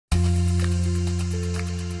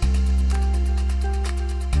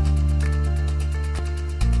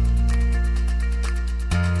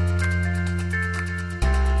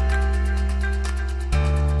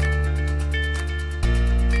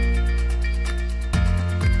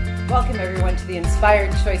Welcome everyone to the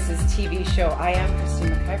Inspired Choices TV show. I am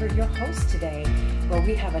Christine McIver, your host today, where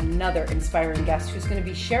we have another inspiring guest who's going to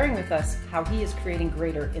be sharing with us how he is creating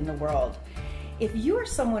greater in the world. If you are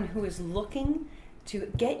someone who is looking to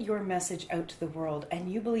get your message out to the world and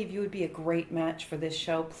you believe you would be a great match for this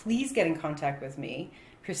show, please get in contact with me,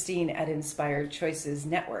 Christine at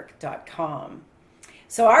InspiredChoicesNetwork.com.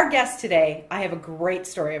 So our guest today, I have a great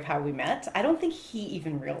story of how we met. I don't think he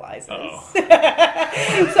even realizes. So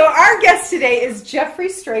our guest today is Jeffery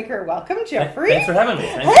Straker. Welcome, Jeffery. Thanks for having me.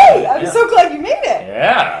 Hey, I'm so glad you made it.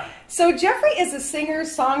 Yeah. So Jeffery is a singer,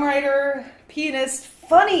 songwriter, pianist,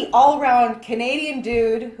 funny, all-around Canadian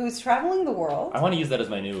dude who's traveling the world. I want to use that as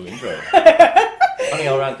my new intro. Funny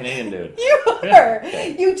all-around Canadian dude. You are. Yeah.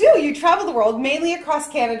 Okay. You do. You travel the world, mainly across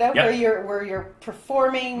Canada, Yep. where you're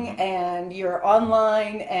performing and you're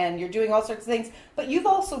online and you're doing all sorts of things. But you've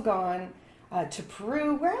also gone to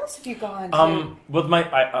Peru. Where else have you gone to? With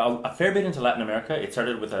a fair bit into Latin America. It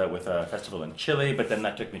started with a festival in Chile, but then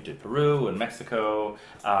that took me to Peru and Mexico.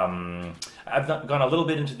 I've gone a little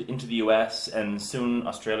bit into the U.S. and soon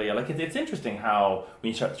Australia. Like it's interesting how when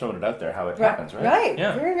you start throwing it out there, how it happens, right? Right.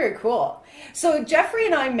 Yeah. Very, very cool. So Jeffery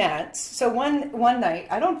and I met. So one night,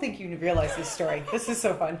 I don't think you realize this story. This is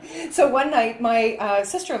so fun. So one night, my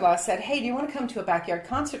sister-in-law said, "Hey, do you want to come to a backyard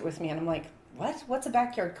concert with me?" And I'm like, what? What's a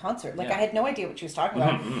backyard concert? Like, Yeah. I had no idea what she was talking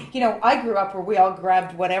about. You know, I grew up where we all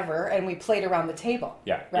grabbed whatever and we played around the table.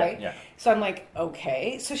 Yeah. Right? Yeah. So I'm like,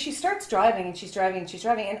 okay. So she starts driving and she's driving and she's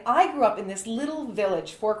driving. And I grew up in this little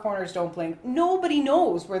village, Four Corners, Don't Blink. Nobody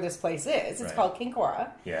knows where this place is. It's Right. called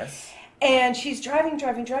Kinkora. Yes. And she's driving,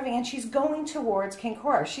 and she's going towards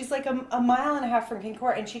Kinkora. She's like a mile and a half from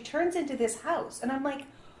Kinkora, and she turns into this house. And I'm like,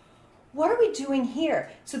 what are we doing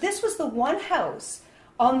here? So this was the one house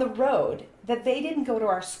on the road that they didn't go to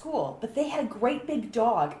our school, but they had a great big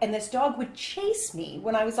dog, and this dog would chase me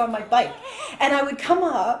when I was on my bike. And I would come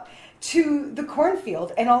up to the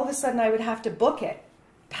cornfield, and all of a sudden I would have to book it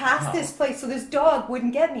past this place so this dog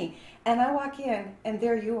wouldn't get me. And I walk in, and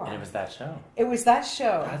there you are. And it was that show. It was that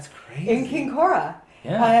show. That's crazy. In Kinkora.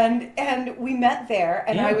 Yeah. And we met there,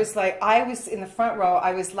 and Yeah. I was in the front row,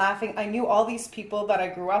 I was laughing. I knew all these people that I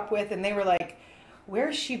grew up with, and they were like,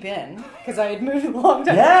 where's she been? Because I had moved a long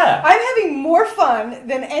time. Yeah. I'm having more fun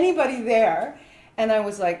than anybody there. And I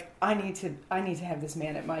was like, I need to have this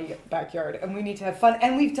man at my backyard, and we need to have fun.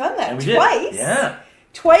 And we've done that twice. Yeah.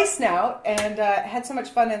 Twice now, and had so much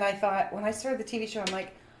fun. And I thought, when I started the TV show, I'm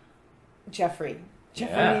like, Jeffery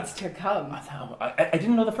needs to come. I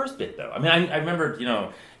didn't know the first bit though. I mean, I remembered,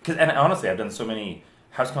 and honestly, I've done so many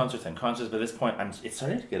house concerts and concerts. But at this point, it's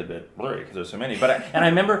starting to get a bit blurry because there's so many. But I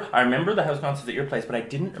remember the house concerts at your place, but I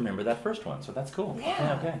didn't remember that first one. So that's cool.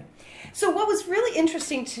 Yeah. Okay. So what was really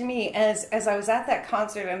interesting to me as I was at that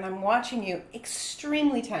concert and I'm watching you,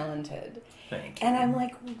 extremely talented. Thank you. And I'm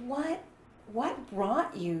like, what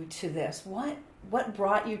brought you to this? What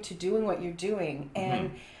brought you to doing what you're doing?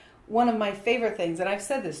 And one of my favorite things, and I've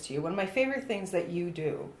said this to you, one of my favorite things that you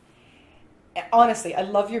do, honestly, I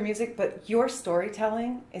love your music, but your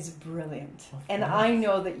storytelling is brilliant. And I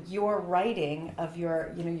know that your writing of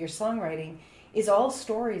your songwriting is all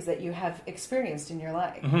stories that you have experienced in your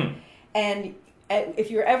life. And if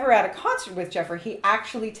you're ever at a concert with Jeffery, he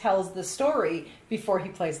actually tells the story before he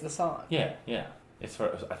plays the song. Yeah. It's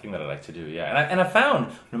a thing that I like to do, yeah. And I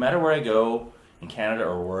found, no matter where I go, in Canada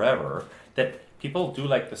or wherever, that people do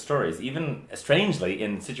like the stories. Even, strangely,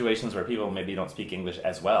 in situations where people maybe don't speak English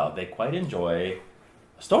as well, they quite enjoy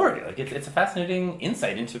a story. Like, it's a fascinating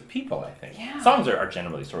insight into people, I think. Yeah. Songs are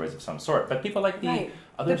generally stories of some sort, but people like the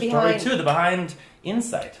other The story, behind. too, the behind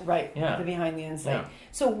insight. Right, Yeah. the behind the insight. Yeah.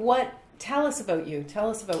 So tell us about you. Tell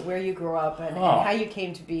us about where you grew up and how you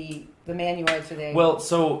came to be the man you are today. Well,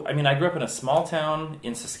 so, I mean, I grew up in a small town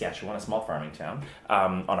in Saskatchewan, a small farming town,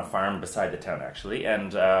 on a farm beside the town, actually,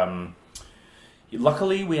 and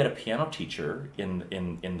luckily we had a piano teacher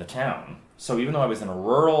in the town. So even though I was in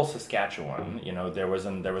rural Saskatchewan, there was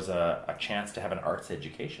a chance to have an arts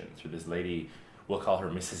education through this lady. We'll call her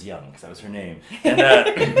Mrs. Young, because that was her name. And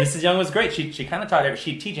Mrs. Young was great. She kind of taught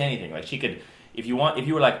she'd teach anything. Like, she could, if you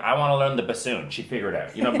were like, I want to learn the bassoon, she'd figure it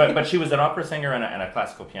out. But she was an opera singer and a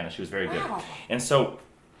classical pianist. She was very good. Wow. And so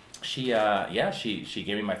she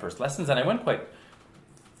gave me my first lessons, and I went quite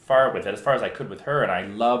far with it, as far as I could with her, and I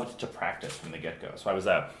loved to practice from the get-go. So I was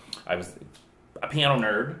a piano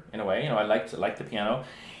nerd in a way. I liked the piano.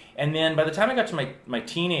 And then by the time I got to my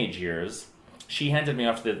teenage years, she handed me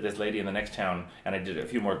off to this lady in the next town, and I did a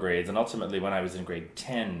few more grades. And ultimately, when I was in grade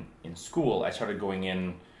 10 in school, I started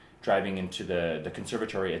driving into the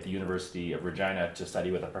conservatory at the University of Regina to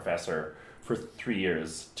study with a professor for for 3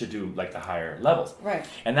 years to do like the higher levels. Right.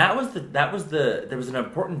 And there was an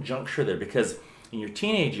important juncture there because in your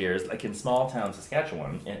teenage years, like in small town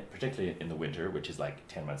Saskatchewan, particularly in the winter, which is like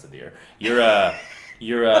 10 months of the year, you're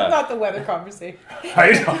not the weather conversation.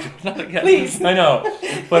 I know. Please. I know.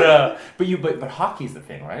 But hockey's the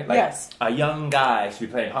thing, right? Like, yes. A young guy should be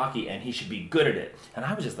playing hockey and he should be good at it. And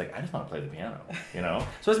I was just like, I just want to play the piano, you know?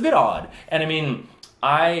 So it's a bit odd. And I mean,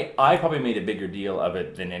 I probably made a bigger deal of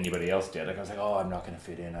it than anybody else did. Like I was like, oh, I'm not going to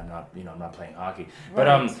fit in. I'm not playing hockey. Right.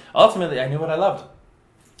 But ultimately, I knew what I loved.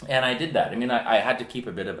 And I did that. I mean, I had to keep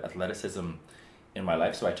a bit of athleticism in my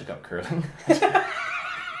life, so I took up curling.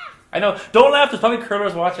 I know. Don't laugh. There's probably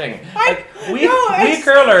curlers watching. We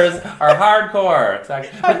curlers are hardcore.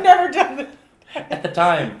 Exactly. I've never done it. At the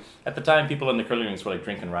time, people in the curling rinks were like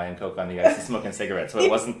drinking rye and coke on the ice and smoking cigarettes, so it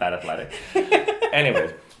wasn't that athletic.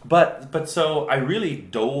 Anyways, but so I really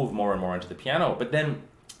dove more and more into the piano. But then,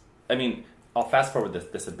 I mean, I'll fast forward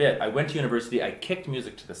this a bit. I went to university. I kicked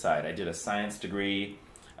music to the side. I did a science degree.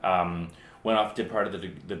 Went off, did part of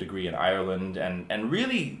the degree in Ireland, and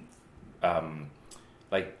really,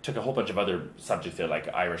 like took a whole bunch of other subjects there, like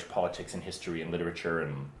Irish politics and history and literature,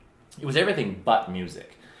 and it was everything but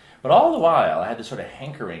music. But all the while, I had this sort of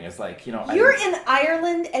hankering as like, you know... You're in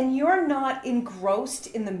Ireland and you're not engrossed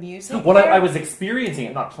in the music? Well, I was experiencing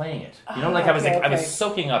it, not playing it. You know, like I was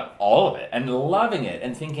soaking up all of it and loving it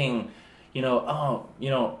and thinking,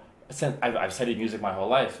 since I've studied music my whole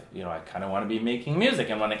life, I kind of want to be making music.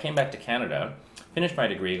 And when I came back to Canada, finished my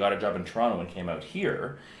degree, got a job in Toronto and came out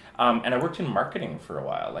here, and I worked in marketing for a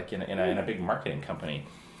while, like in a big marketing company.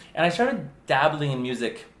 And I started dabbling in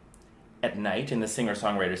music at night in the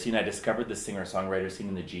singer-songwriter scene. I discovered the singer-songwriter scene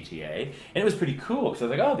in the GTA, and it was pretty cool because I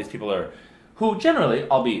was like, oh, these people who generally,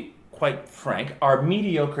 I'll be quite frank, are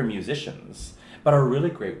mediocre musicians, but are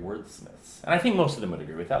really great wordsmiths. And I think most of them would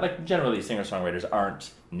agree with that. Like, generally, singer-songwriters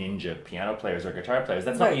aren't ninja piano players or guitar players.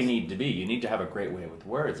 That's not what you need to be. You need to have a great way with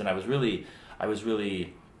words. And I was really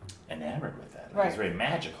enamored with that. It was very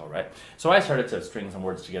magical, right? So I started to string some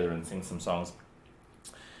words together and sing some songs.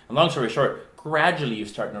 And long story short, gradually you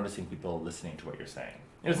start noticing people listening to what you're saying.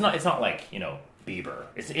 It's not like, Bieber.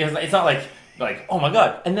 It's not like oh my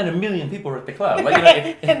God, and then a million people were at the club. Like,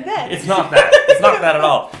 and then it's not that. It's not that at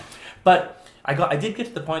all. But I did get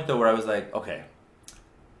to the point though where I was like, okay,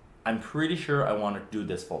 I'm pretty sure I want to do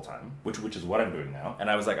this full time, which is what I'm doing now. And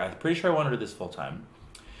I was like, I'm pretty sure I want to do this full time,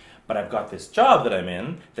 but I've got this job that I'm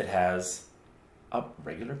in that has a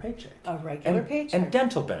regular paycheck, paycheck, and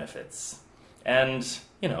dental benefits, and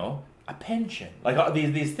a pension, like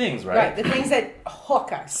these things, right? Right, the things that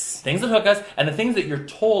hook us. Things that hook us, and the things that you're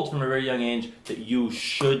told from a very young age that you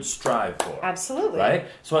should strive for. Absolutely. Right?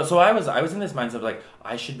 So I was in this mindset of like,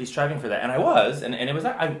 I should be striving for that. And I was, and it was,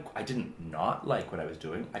 I didn't not like what I was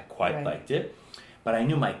doing. I quite liked it. But I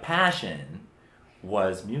knew my passion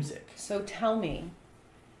was music. So tell me,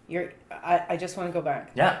 I just want to go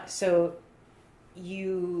back. Yeah. So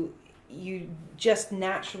you just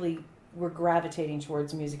naturally were gravitating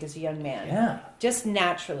towards music as a young man. Yeah. Just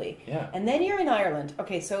naturally. Yeah. And then you're in Ireland.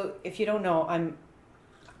 Okay, so if you don't know,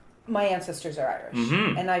 my ancestors are Irish.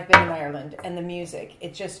 Mm-hmm. And I've been in Ireland, and the music,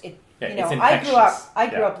 it's infectious. I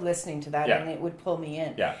grew up listening to that, and it would pull me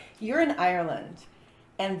in. Yeah. You're in Ireland,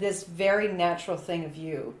 and this very natural thing of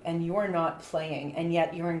you, and you're not playing, and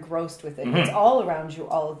yet you're engrossed with it. Mm-hmm. It's all around you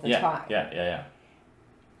all of the time. Yeah.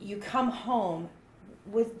 You come home.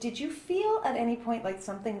 Did you feel at any point like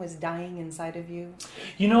something was dying inside of you?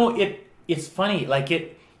 It's funny. Like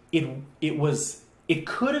it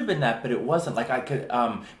could have been that, but it wasn't. Like I could,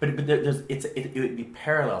 it would be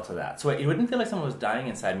parallel to that. So it wouldn't feel like someone was dying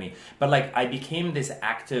inside me, but like I became this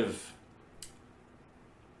active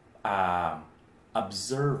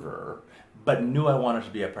observer, but knew I wanted to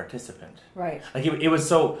be a participant. Right. Like it was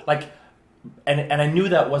so like, and I knew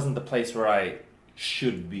that wasn't the place where I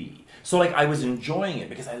should be. So like I was enjoying it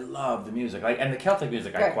because I love the music, and the Celtic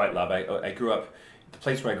music I quite love. I grew up, the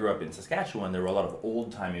place where I grew up in Saskatchewan, there were a lot of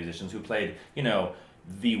old time musicians who played,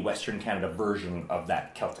 the Western Canada version of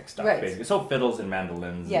that Celtic stuff, basically. So fiddles and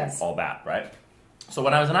mandolins and all that, right? So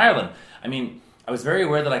when I was in Ireland, I mean, I was very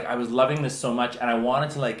aware that like I was loving this so much, and I wanted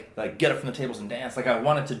to like get up from the tables and dance. Like I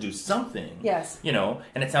wanted to do something. Yes.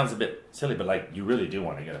 And it sounds a bit silly, but like you really do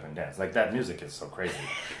want to get up and dance. Like that music is so crazy.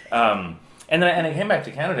 And I came back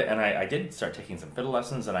to Canada, and I did start taking some fiddle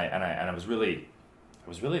lessons, and I was really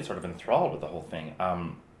sort of enthralled with the whole thing.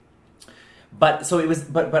 But so it was,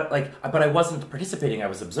 but I wasn't participating. I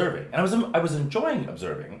was observing, and I was enjoying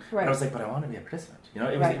observing. Right. And I was like, but I want to be a participant. You know,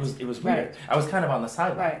 it was weird. Right. I was kind of on the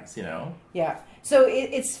sidelines. Right. You know. Yeah. So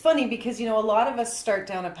it's funny because, you know, a lot of us start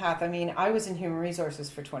down a path. I mean, I was in human resources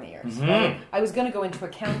for 20 years. Right? I was going to go into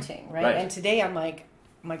accounting, right? And today I'm like,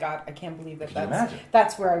 oh my God, I can't believe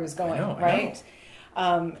that's where I was going, right?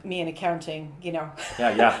 Me in accounting, you know.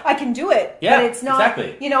 Yeah. I can do it, but it's not,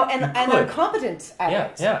 exactly. you know, and I'm competent at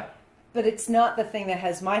it. Yeah. But it's not the thing that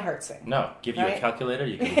has my heart sing. No, give you a calculator,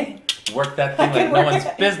 you can work that thing like no one's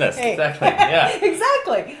business. Hey. Exactly. Yeah.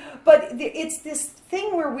 Exactly. But it's this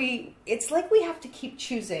thing where it's like we have to keep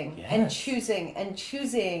choosing and choosing and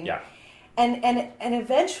choosing. Yeah. And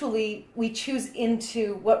eventually we choose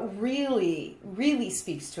into what really, really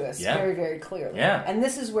speaks to us very, very clearly. Yeah. And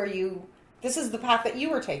this is the path that you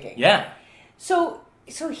were taking. Yeah. So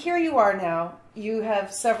here you are now. You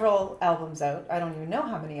have several albums out. I don't even know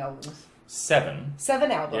how many albums. 7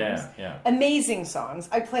 albums. Yeah. Amazing songs.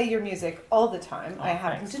 I play your music all the time. Oh, I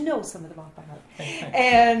happen thanks. to know some of them off by heart.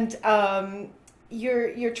 Thanks. And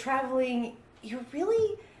you're traveling. You're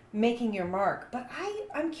really making your mark. But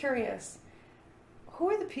I'm curious. Who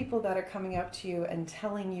are the people that are coming up to you and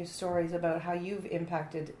telling you stories about how you've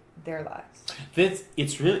impacted their lives?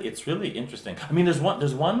 It's really interesting. I mean, there's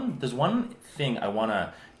one thing I want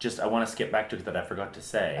to skip back to that I forgot to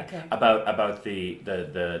say about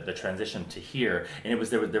the transition to here, and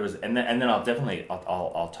there was and then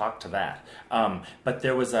I'll talk to that. But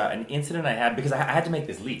there was an incident I had because I had to make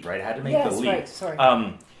this leap, right? I had to make the leap. Right. Sorry.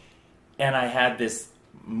 And I had this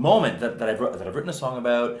moment that I've written a song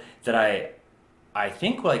about that I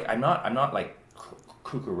think like I'm not like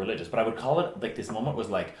cuckoo religious, but I would call it like this moment was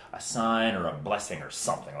like a sign or a blessing or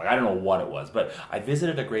something. Like I don't know what it was, but I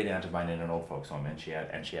visited a great aunt of mine in an old folks home, and she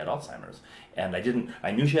had Alzheimer's. And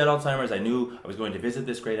I knew she had Alzheimer's. I knew I was going to visit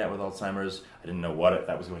this great aunt with Alzheimer's. I didn't know what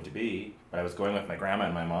that was going to be, but I was going with my grandma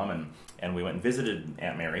and my mom, and we went and visited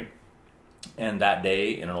Aunt Mary. And that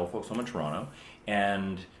day in an old folks home in Toronto,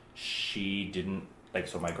 and she didn't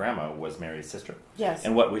so my grandma was Mary's sister. Yes.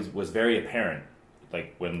 And what was very apparent,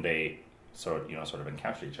 like when they sort of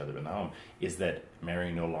encountered each other in the home, is that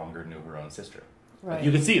Mary no longer knew her own sister. Right. Like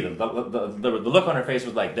you could see the look on her face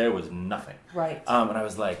was like there was nothing. Right. And I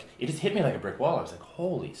was like, it just hit me like a brick wall. I was like,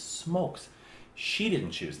 holy smokes, she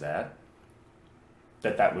didn't choose that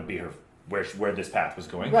would be her where this path was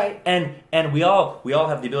going. Right. And we all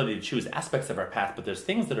have the ability to choose aspects of our path, but there's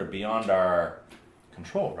things that are beyond our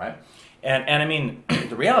control, right? And I mean,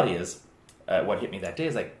 the reality is, what hit me that day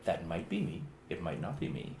is like that might be me. It might not be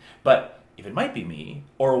me. But if it might be me,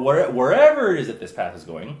 or wherever it is that this path is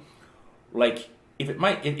going, like if it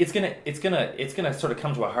might, it's gonna sort of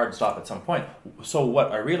come to a hard stop at some point. So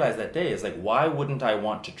what I realized that day is like, why wouldn't I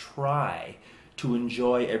want to try to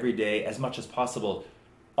enjoy every day as much as possible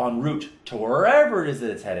en route to wherever it is that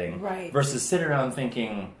it's heading, right, versus sit around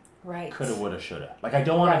thinking, right, coulda, woulda, shoulda. Like I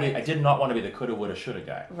don't want to be. I did not want to be the coulda, woulda, shoulda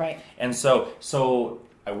guy. Right. And so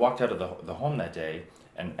I walked out of the home that day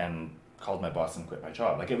and called my boss and quit my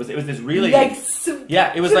job. Like it was this really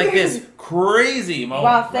it was like this crazy moment.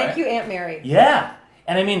 Wow, thank you, Aunt Mary. Yeah.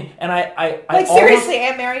 And I mean, and I like seriously,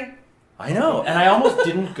 Aunt Mary. I know, and I almost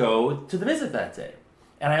didn't go to the visit that day.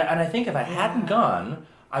 And I think if I hadn't gone,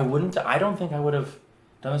 I don't think I would have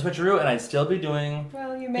done the switcheroo, and I'd still be doing.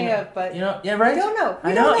 Well, you may have, but right. You don't know.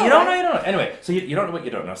 You don't know. Anyway, so you don't know what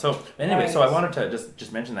you don't know. So anyway, so I wanted to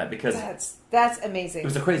just mention that because that's amazing. It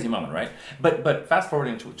was a crazy moment, right? But fast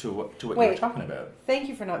forwarding to what you were talking about. Thank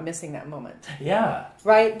you for not missing that moment. Yeah.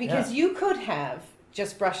 Right, because you could have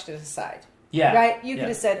just brushed it aside. Yeah. Right? You could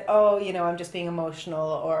have said, oh, I'm just being emotional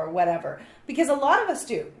or whatever. Because a lot of us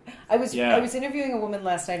do. I was interviewing a woman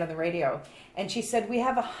last night on the radio, and she said, we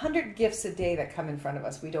have 100 gifts a day that come in front of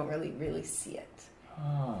us. We don't really see it.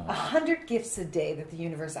 100 gifts a day that the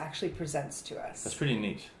universe actually presents to us. That's pretty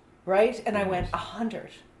neat. Right? And I went, 100.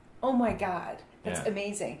 Oh my God. That's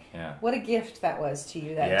amazing. Yeah. What a gift that was to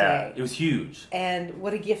you that day. Yeah, it was huge. And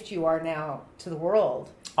what a gift you are now to the world.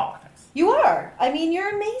 Oh, thanks. You are. I mean, you're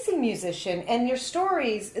an amazing musician, and your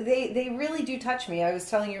stories, they really do touch me. I was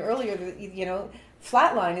telling you earlier that,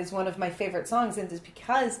 Flatline is one of my favorite songs, and it's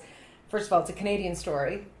because, first of all, it's a Canadian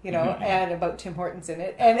story, and about Tim Hortons in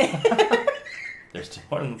it. And there's Tim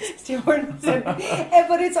Hortons. Tim Hortons in it.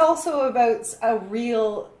 But it's also about a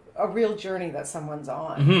real journey that someone's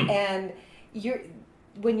on. Mm-hmm. And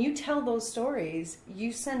when you tell those stories,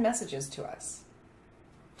 you send messages to us.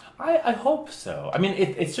 I hope so. I mean,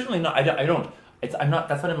 it's certainly not. I'm not.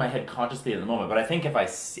 That's not in my head consciously at the moment. But I think if I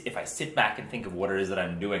sit back and think of what it is that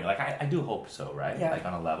I'm doing, like I do hope so, right? Yeah. Like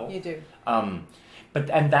on a level. You do. But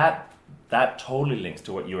that that totally links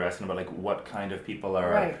to what you were asking about, like what kind of people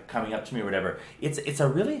are coming up to me or whatever. It's a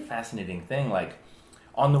really fascinating thing. Like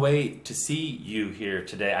on the way to see you here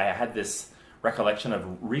today, I had this recollection of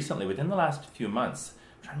recently, within the last few months,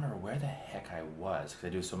 I'm trying to remember where the heck I was, because I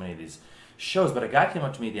do so many of these shows, but a guy came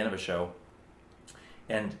up to me at the end of a show,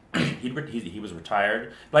 and he was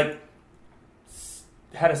retired, like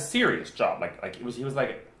had a serious job, like he was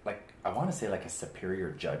like I want to say like a superior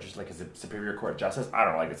judge, like a superior court justice, I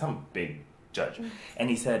don't know, like some big judge. And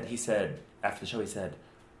he said after the show, he said,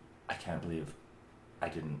 I can't believe I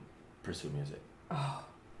didn't pursue music. Oh.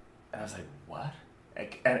 And I was like, what?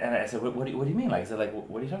 And I said, what do you mean? Like, I said, like,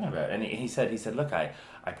 what are you talking about? And he said, look, I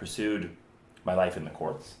pursued my life in the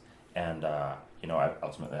courts, and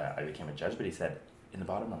ultimately I became a judge. But he said, in the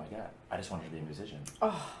bottom of my gut, I just wanted to be a musician.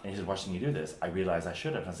 Oh. And he said, watching you do this, I realized I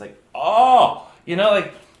should have. And I was like, oh,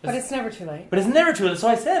 like. But it's never too late. But it's never too late. So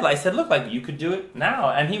I said, look, like, you could do it now.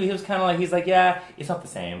 And he was kind of like, he's like, yeah, it's not the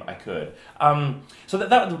same. I could. So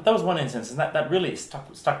that was one instance, and that really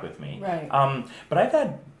stuck with me. Right. But I've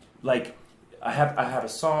had, like, I have a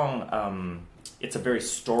song. It's a very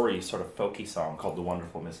story, sort of folky song called "The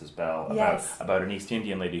Wonderful Mrs. Bell" about an East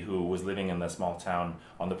Indian lady who was living in the small town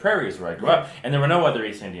on the prairies where I grew up, and there were no other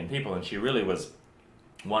East Indian people, and she really was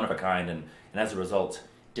one of a kind, and as a result,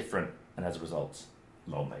 different, and as a result,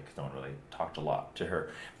 lonely, because no one really talked a lot to her.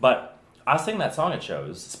 But I'll sing that song at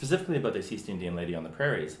shows, specifically about this East Indian lady on the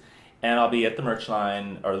prairies, and I'll be at the merch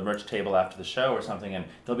line or the merch table after the show or something, and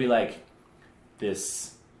there'll be like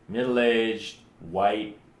this middle-aged,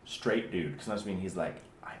 white, straight dude, because I mean, he's like,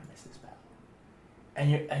 I'm Mrs. Bell,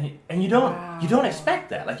 and you don't expect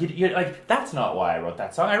that. Like you're like, that's not why I wrote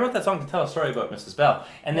that song. I wrote that song to tell a story about Mrs. Bell,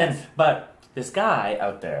 and then but this guy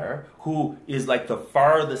out there who is like the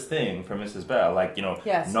farthest thing from Mrs. Bell, like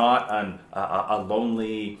not a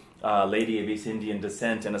lonely lady of East Indian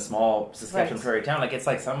descent in a small Saskatchewan prairie town. Like it's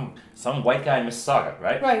like some white guy in Mississauga,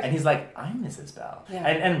 right? Right. And he's like, I'm Mrs. Bell,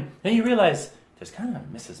 and then you realize there's kind of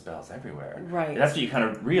Mrs. Bells everywhere. Right. That's what you kind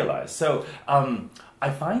of realize. So I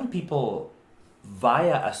find people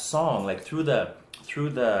via a song, like through the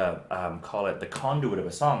call it the conduit of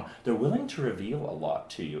a song, they're willing to reveal a lot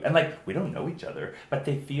to you. And like, we don't know each other, but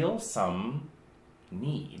they feel some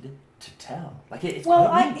need to tell. Like it's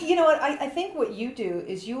I think what you do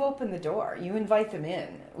is you open the door. You invite them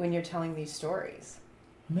in when you're telling these stories.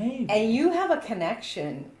 Maybe. And you have a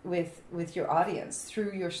connection with your audience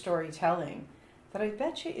through your storytelling that I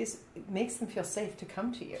bet you makes them feel safe to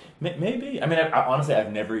come to you. Maybe. I mean, honestly,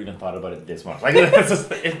 I've never even thought about it this much. Like, this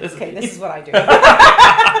is what I do.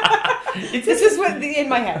 This is what in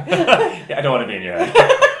my head. Yeah, I don't want to be in your head.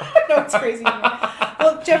 No, it's crazy.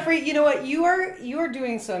 Well, Jeffrey, you know what? You are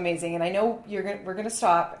doing so amazing, and I know we're going to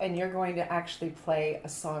stop, and you're going to actually play a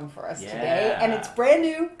song for us today, and it's brand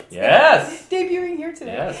new. Yes. Debuting here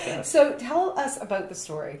today. Yes. So tell us about the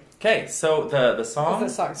story. Okay, so the song. The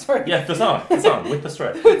song, sorry. Yeah, the song with the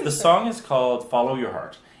story. The song is called "Follow Your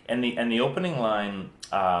Heart," and the opening line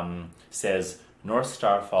says, "North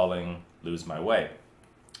Star falling, lose my way."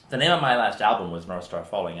 The name of my last album was North Star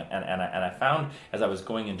Falling, and I found as I was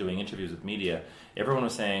going and doing interviews with media, everyone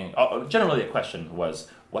was saying, generally a question was,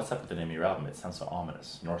 what's up with the name of your album? It sounds so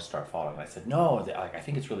ominous, North Star Falling. And I said, no, I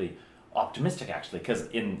think it's really optimistic actually, because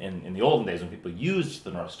in the olden days when people used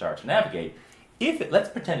the North Star to navigate, let's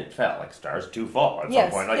pretend it fell, like stars do fall at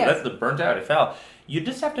some point, like that's the burnt out, it fell. You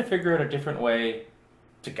just have to figure out a different way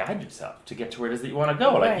to guide yourself to get to where it is that you want to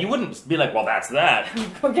go. Like you wouldn't be like, well, that's that.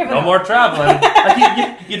 No more traveling.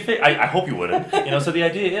 Like, you'd I hope you wouldn't. So the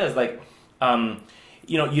idea is like,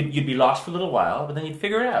 you'd be lost for a little while, but then you'd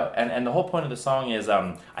figure it out. And the whole point of the song is,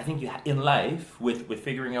 I think in life with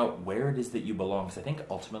figuring out where it is that you belong. Because I think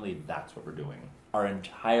ultimately that's what we're doing. Our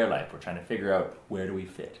entire life, we're trying to figure out where do we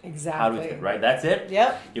fit. Exactly. How do we fit, right? That's it.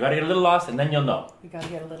 Yep. You got to get a little lost, and then you'll know. You got to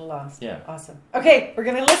get a little lost. Yeah. Awesome. Okay, we're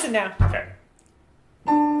gonna listen now. Okay.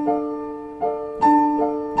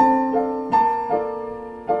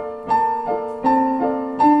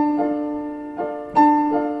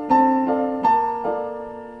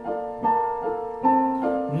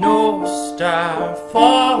 No star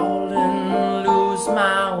falling, lose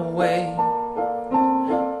my way,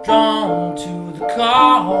 drawn to the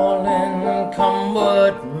calling, come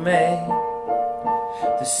what may.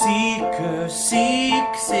 The seeker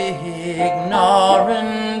seeks,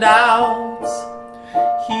 ignoring doubts,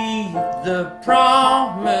 heed the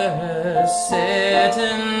promise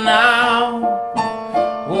setting out.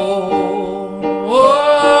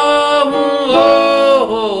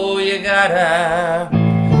 Oh, you gotta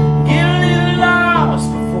get a little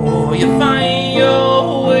lost before you find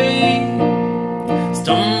your way.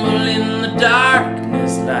 Stumble in the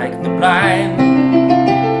darkness like the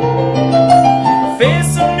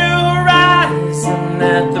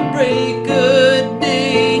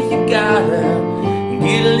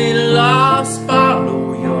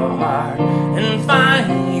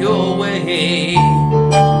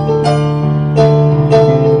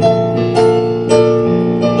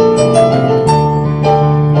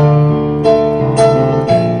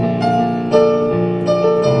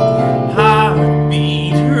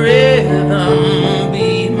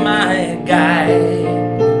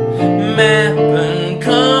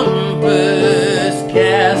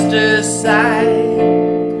decide.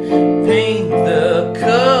 Paint the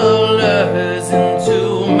colors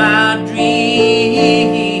into my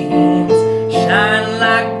dreams. Shine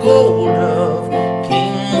like gold of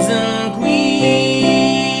kings and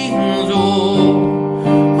queens.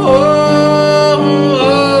 Oh, oh,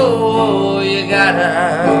 oh, you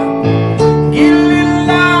gotta get a little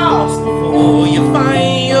lost before you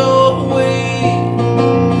find your way.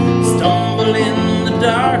 Stumble in the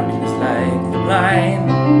darkness like the blind.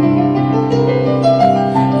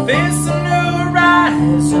 Face a new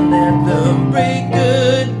horizon at the break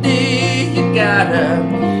of day. You gotta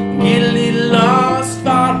get a little lost,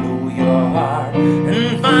 follow your heart,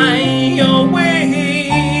 and find your way.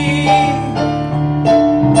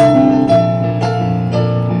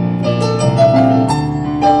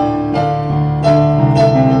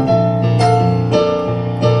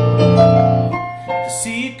 The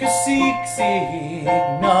seeker seeks,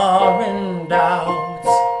 ignoring doubts.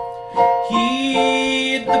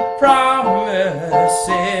 Heed the promise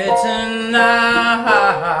setting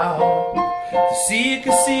out. The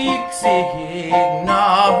seeker seeks,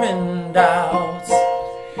 ignoring doubts.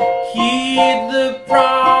 Heed the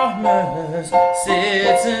promise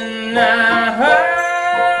setting out.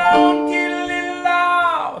 Get a little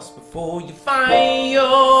lost before you find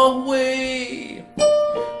your way.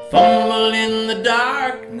 Fumble in the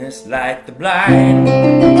darkness like the blind.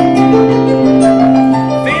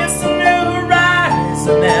 Face a new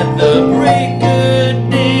horizon at the break of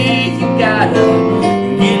day. You gotta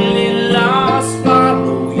get a little lost,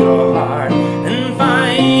 follow your heart, and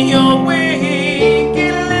find your way.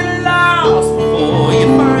 Get a little lost before you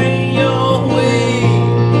find your way.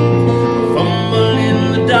 Fumble in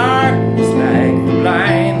the darkness like the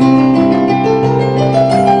blind.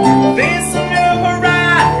 Face a new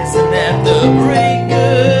horizon at the break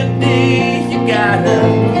of day. You gotta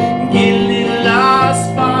get a little lost,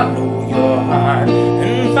 follow your heart,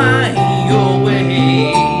 and find your way.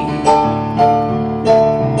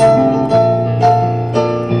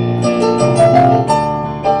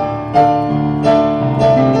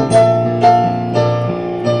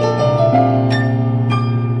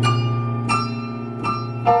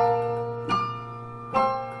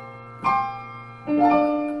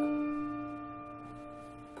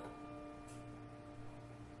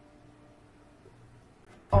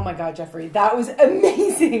 Oh my God, Jeffrey, that was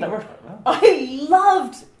amazing. That worked well.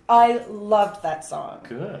 I loved that song.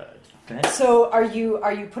 Good. Thanks. So are you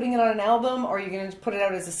putting it on an album, or are you going to put it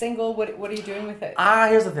out as a single? What are you doing with it?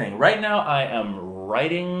 Here's the thing. Right now, I am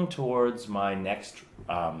writing towards my next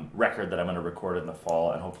record that I'm going to record in the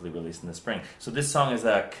fall and hopefully release in the spring. So this song is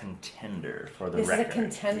a contender for the record. This is a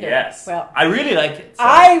contender. Yes. Well, I really like it. So.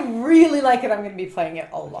 I really like it. I'm going to be playing it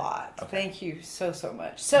a lot. Okay. Thank you so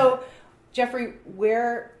much. So, Jeffrey,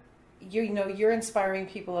 where you're inspiring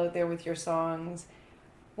people out there with your songs.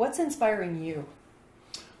 What's inspiring you?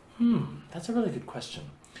 That's a really good question.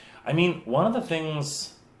 I mean, one of the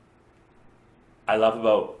things I love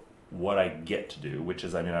about what I get to do, which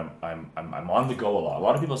is, I mean, I'm on the go a lot. A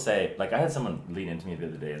lot of people say, like, I had someone lean into me the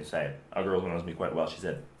other day and say, a girl who knows me quite well, she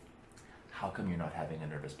said, "How come you're not having a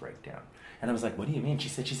nervous breakdown?" And I was like, "What do you mean?" She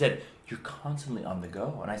said, "You're constantly on the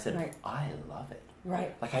go." And I said, Right. "I love it."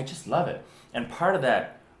 Right. Like, I just love it. And part of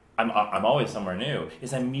that, I'm always somewhere new,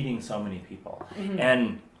 is I'm meeting so many people. Mm-hmm.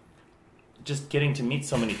 And just getting to meet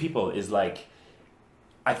so many people is like,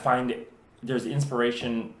 I find there's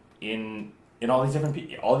inspiration in all these different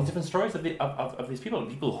stories of these people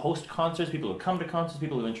who host concerts, people who come to concerts,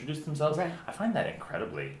 people who introduce themselves. Right. I find that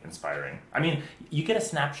incredibly inspiring. I mean, you get a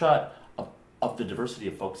snapshot of the diversity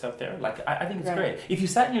of folks out there. Like, I think it's Right. great. If you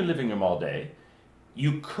sat in your living room all day,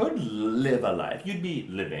 you could live a life. You'd be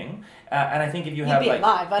living, and I think if you have be like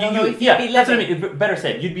alive. I don't know if you'd yeah, be that's what I living. mean. Better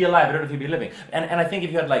said, you'd be alive. I don't know if you'd be living. And I think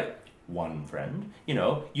if you had like one friend,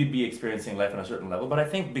 you'd be experiencing life on a certain level. But I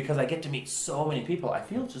think because I get to meet so many people, I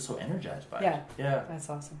feel just so energized by it. Yeah. That's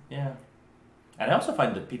awesome. Yeah. And I also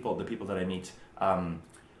find that the people that I meet,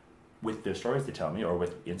 with their stories they tell me or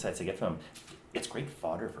with insights I get from them, it's great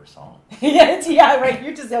fodder for a song. yeah, right.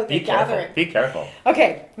 You're just out there gathering. Be careful.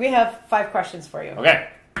 Okay, we have 5 questions for you. Okay.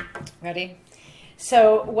 Ready?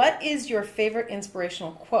 So, what is your favorite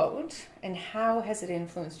inspirational quote, and how has it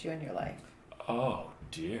influenced you in your life? Oh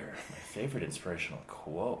dear, my favorite inspirational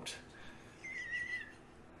quote.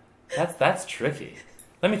 That's tricky.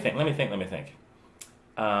 Let me think. Can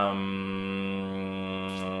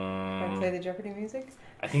I play the Jeopardy music?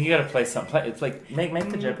 I think you got to play some. It's like make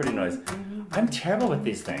the Jeopardy noise. I'm terrible with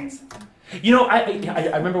these things. You know,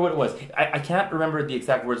 I remember what it was. I can't remember the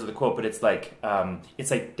exact words of the quote, but it's like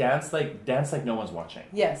dance like no one's watching.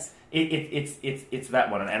 Yes. It's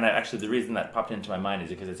that one, and actually the reason that popped into my mind is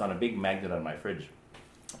because it's on a big magnet on my fridge,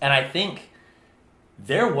 and I think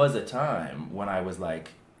there was a time when I was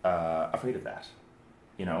like afraid of that.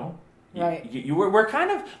 You know, right? We're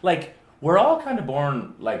kind of like. We're all kind of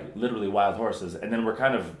born like literally wild horses, and then we're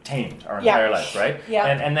kind of tamed our entire life, right? Yeah.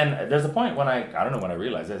 And then there's a point when I don't know when I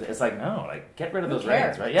realized it's like no, like get rid of those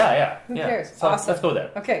cares? reins, right? Yeah. Who cares? So awesome. let's go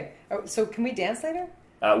there. Okay. Oh, so can we dance later?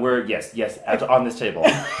 We're yes on this table.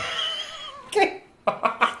 Okay.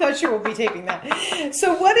 Not sure we'll be taping that.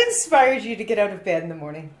 So what inspires you to get out of bed in the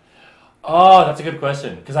morning? Oh, that's a good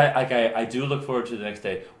question because I do look forward to the next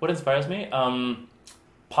day. What inspires me?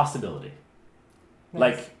 Possibility. Nice.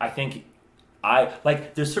 Like I think.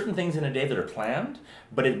 There's certain things in a day that are planned,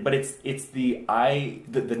 but it's the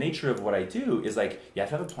nature of what I do is like you have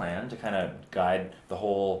to have a plan to kind of guide the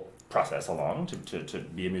whole process along to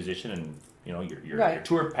be a musician and you know your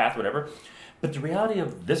tour path, whatever. But the reality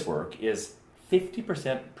of this work is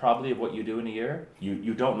 50% probably of what you do in a year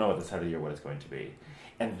you don't know at the start of the year what it's going to be,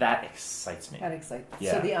 and that excites me. That excites.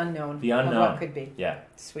 Yeah. So the unknown of what could be. Yeah.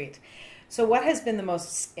 Sweet. So what has been the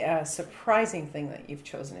most surprising thing that you've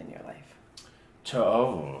chosen in your life?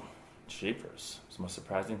 Oh, jeepers. It's the most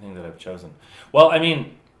surprising thing that I've chosen. Well, I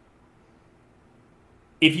mean,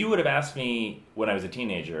 if you would have asked me when I was a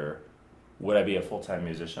teenager, would I be a full-time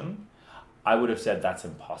musician? I would have said that's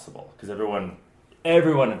impossible. Because everyone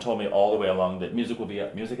had told me all the way along that music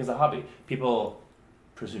is a hobby. People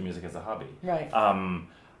pursue music as a hobby. Right.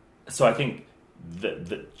 So I think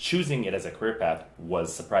the choosing it as a career path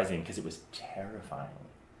was surprising because it was terrifying.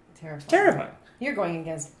 Terrifying. You're going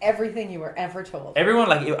against everything you were ever told.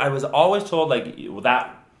 Everyone, I was always told, well,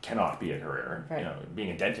 that cannot be a career. Right. You know, being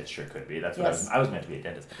a dentist sure could be. That's what yes. I was meant to be a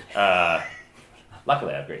dentist.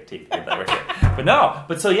 Luckily, I have great teeth. That works here. But no,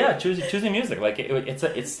 so yeah, choosing music,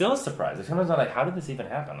 it's still a surprise. Sometimes I'm like, how did this even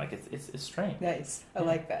happen? Like, it's strange. Nice. I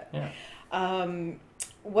like that. Yeah.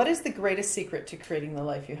 What is the greatest secret to creating the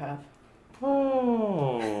life you have?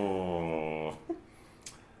 Oh.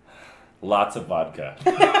 Lots of vodka.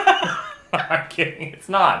 I'm kidding. It's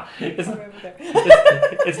not. It's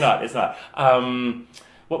not.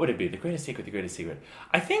 What would it be? The greatest secret.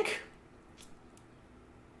 I think,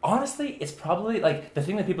 honestly, it's probably like the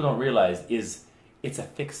thing that people don't realize is it's a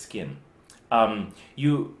thick skin. I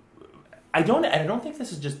don't think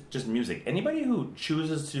this is just music. Anybody who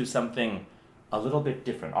chooses to do something a little bit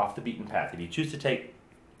different, off the beaten path, if you choose to take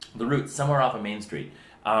the route somewhere off of Main Street,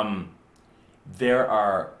 there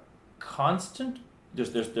are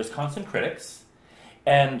there's constant critics,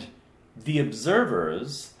 and the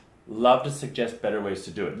observers love to suggest better ways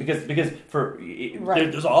to do it because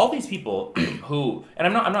there's all these people who, and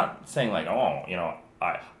I'm not saying like, oh, you know,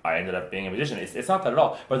 I ended up being a musician. It's not that at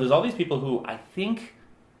all. But there's all these people who I think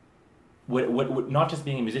would not just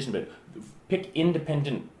being a musician, but pick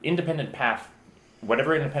independent path,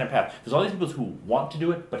 whatever independent path. There's all these people who want to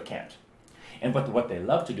do it but can't. And what they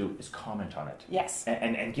love to do is comment on it. Yes.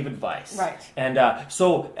 And give advice. Right. And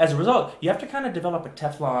so as a result, you have to kind of develop a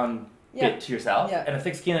Teflon bit to yourself and a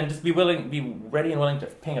thick skin, and just be ready and willing to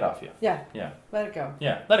ping it off you. Yeah. Yeah. Let it go.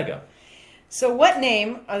 Yeah. Let it go. So what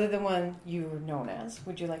name, other than one you're known as,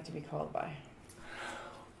 would you like to be called by?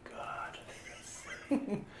 God.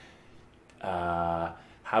 How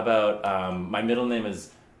about my middle name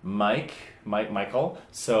is Michael.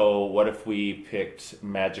 So what if we picked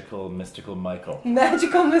Magical Mystical Michael?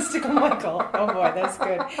 Magical Mystical Michael. Oh boy, that's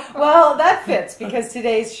good. Well, that fits because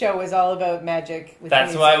today's show is all about magic with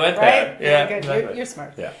That's music, why I went right? there. Yeah, good. exactly. You're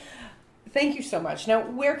smart. Yeah. Thank you so much. Now,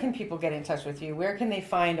 where can people get in touch with you? Where can they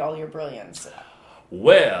find all your brilliance?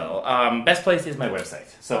 Well, best place is my website.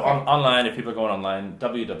 So online, if people are going online,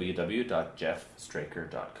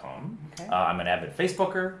 www.jeffstraker.com. Okay. I'm an avid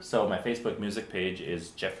Facebooker, so my Facebook music page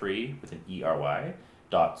is Jeffery with an ERY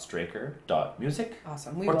 .straker.music.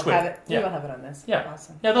 Awesome. We or will Twitter. have it. We will have it on this. Yeah.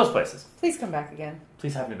 Awesome. Yeah, those places. Please come back again.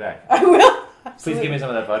 Please have me back. I will. Please give me some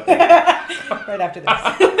of that vodka. Right after this.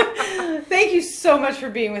 Thank you so much for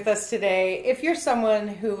being with us today. If you're someone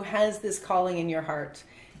who has this calling in your heart,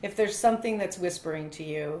 if there's something that's whispering to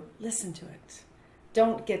you, listen to it.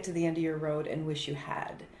 Don't get to the end of your road and wish you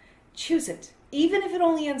had. Choose it. Even if it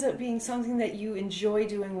only ends up being something that you enjoy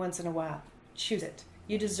doing once in a while. Choose it.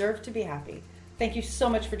 You deserve to be happy. Thank you so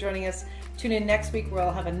much for joining us. Tune in next week where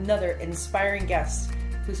I'll have another inspiring guest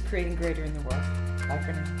who's creating greater in the world. Bye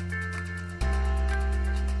for now.